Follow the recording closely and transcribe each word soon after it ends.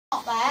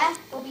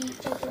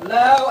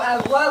Hello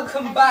and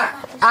welcome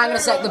back. I'm gonna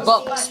set the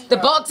box. The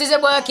box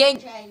isn't working.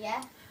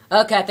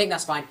 Okay, I think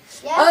that's fine.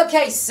 Yeah.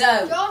 Okay,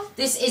 so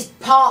this is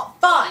part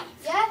 5.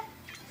 Yeah.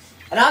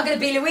 And I'm gonna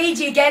be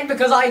Luigi again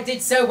because I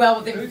did so well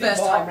with him the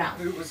first time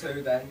round. Who was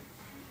who then?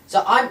 So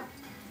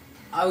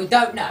we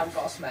don't know. I've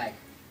got a smeg.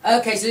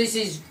 Okay, so this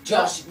is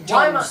John's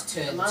turn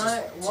to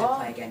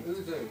play again.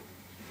 Who's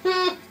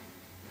who?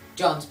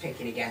 John's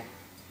picking again.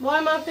 Why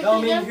am I picking No,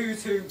 I mean again?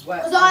 who's who?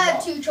 Because I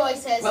have 2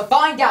 choices. We'll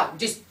find out.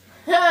 Just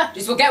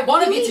we'll get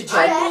one of you to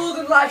I'm join. more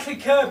than likely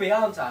Kirby,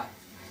 aren't I?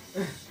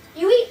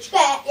 You each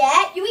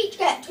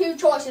get 2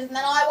 choices, and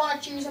then I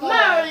want to choose a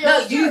Mario.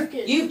 No,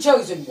 Circus. you've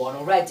chosen one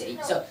already.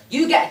 No. So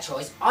you get a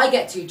choice. I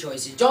get 2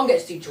 choices. John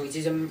gets 2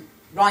 choices, and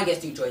Ryan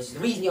gets 2 choices. The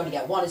reason you only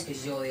get 1 is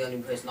because you're the only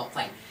person not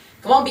playing.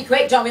 Come on, be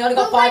quick, John. We only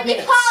got 5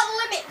 minutes. You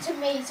can't limit to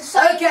me to say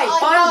Okay, that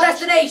final I can't.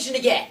 destination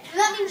again.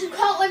 That means you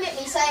can't limit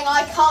me saying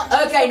I can't.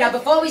 Okay, now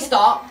before we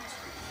start,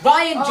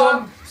 Ryan,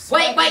 John,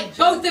 wait, smegging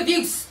both of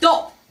you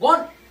stop.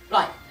 One,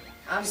 right.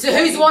 So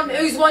who's the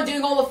one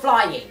doing all the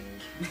flying?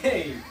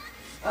 Me.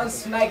 I'm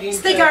smegging.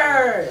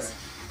 Stickers.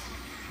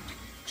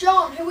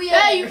 John, who are you?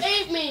 Hey, you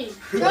ate me.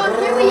 John,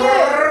 who are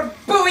you?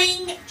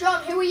 Boing.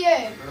 John, who are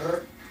you?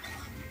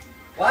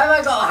 Why have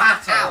I got a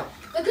hat on?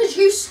 Because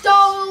you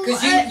stole.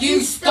 Because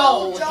you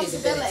stole John's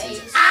his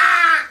abilities.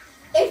 Ah!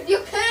 If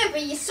you're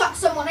Kirby, you suck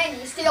someone in,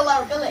 you steal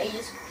their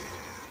abilities.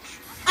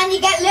 And you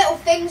get little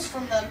things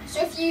from them.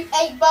 So if you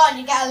ate Barn,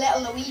 you get a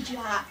little Luigi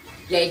hat.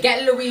 Yeah, you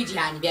get a Luigi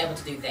hat and you'll be able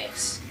to do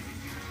this.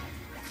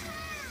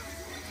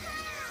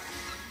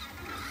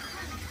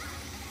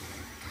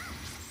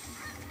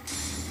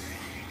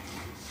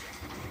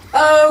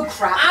 Oh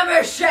crap! I'm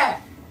a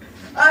chef.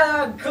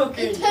 I'm You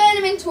cooking. turn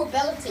them into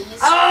abilities.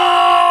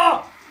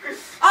 Oh!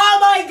 Oh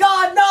my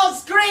God! No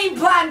screen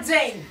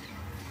planting!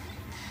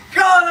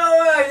 Gone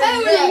away.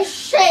 Holy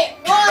shit!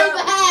 What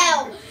the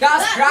hell?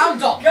 That's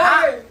Groundhog.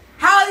 Go.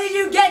 How did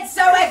you get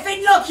so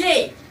effing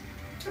lucky?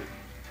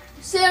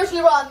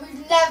 Seriously, Ron,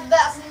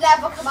 that's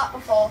never come up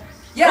before.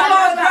 Yeah, Come I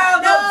on, know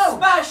that. Groundhog, No!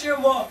 smash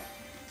him up.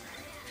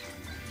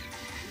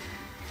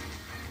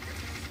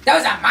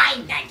 Those are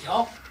mine, thank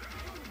you.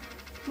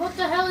 What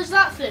the hell is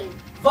that thing?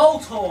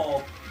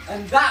 Voltorb.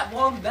 And that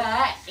one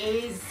there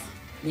is...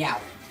 Meow.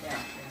 Yeah.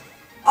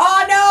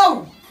 Oh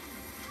no!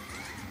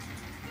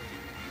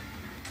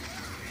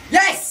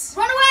 Yes!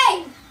 Run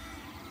away!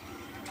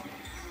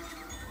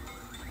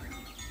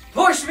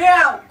 Push me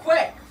out,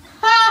 quick.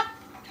 Ha!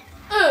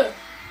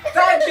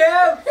 Thank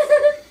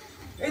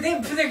you. It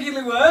didn't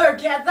particularly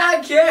work. Yeah,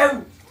 thank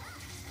you.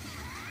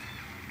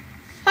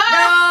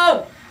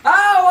 No!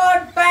 Oh,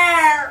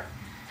 unfair!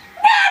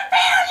 Not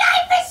fair!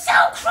 Life is so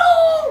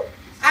cruel!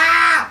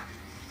 Ah!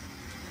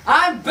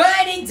 I'm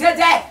burning to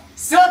death!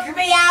 Suck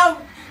me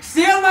out!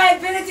 Steal my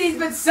abilities,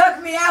 but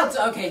suck me out!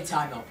 Okay,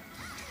 time up.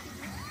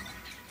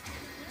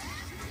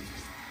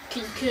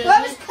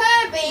 Whoever's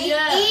Kirby,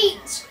 Yeah.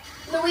 eat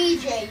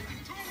Luigi.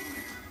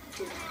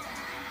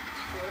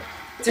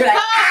 Too late.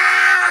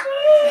 Ah!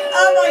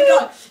 Oh my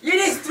God! You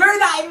just threw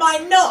that in my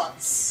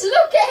nuts!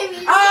 Look at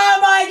him! Oh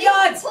my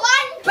God! He's Burn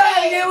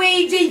planking!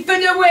 Luigi for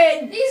the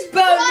win! He's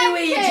Burn planking!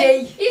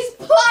 Luigi! He's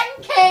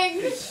planking!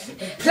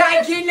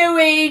 Planking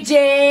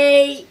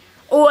Luigi!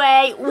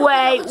 Wait.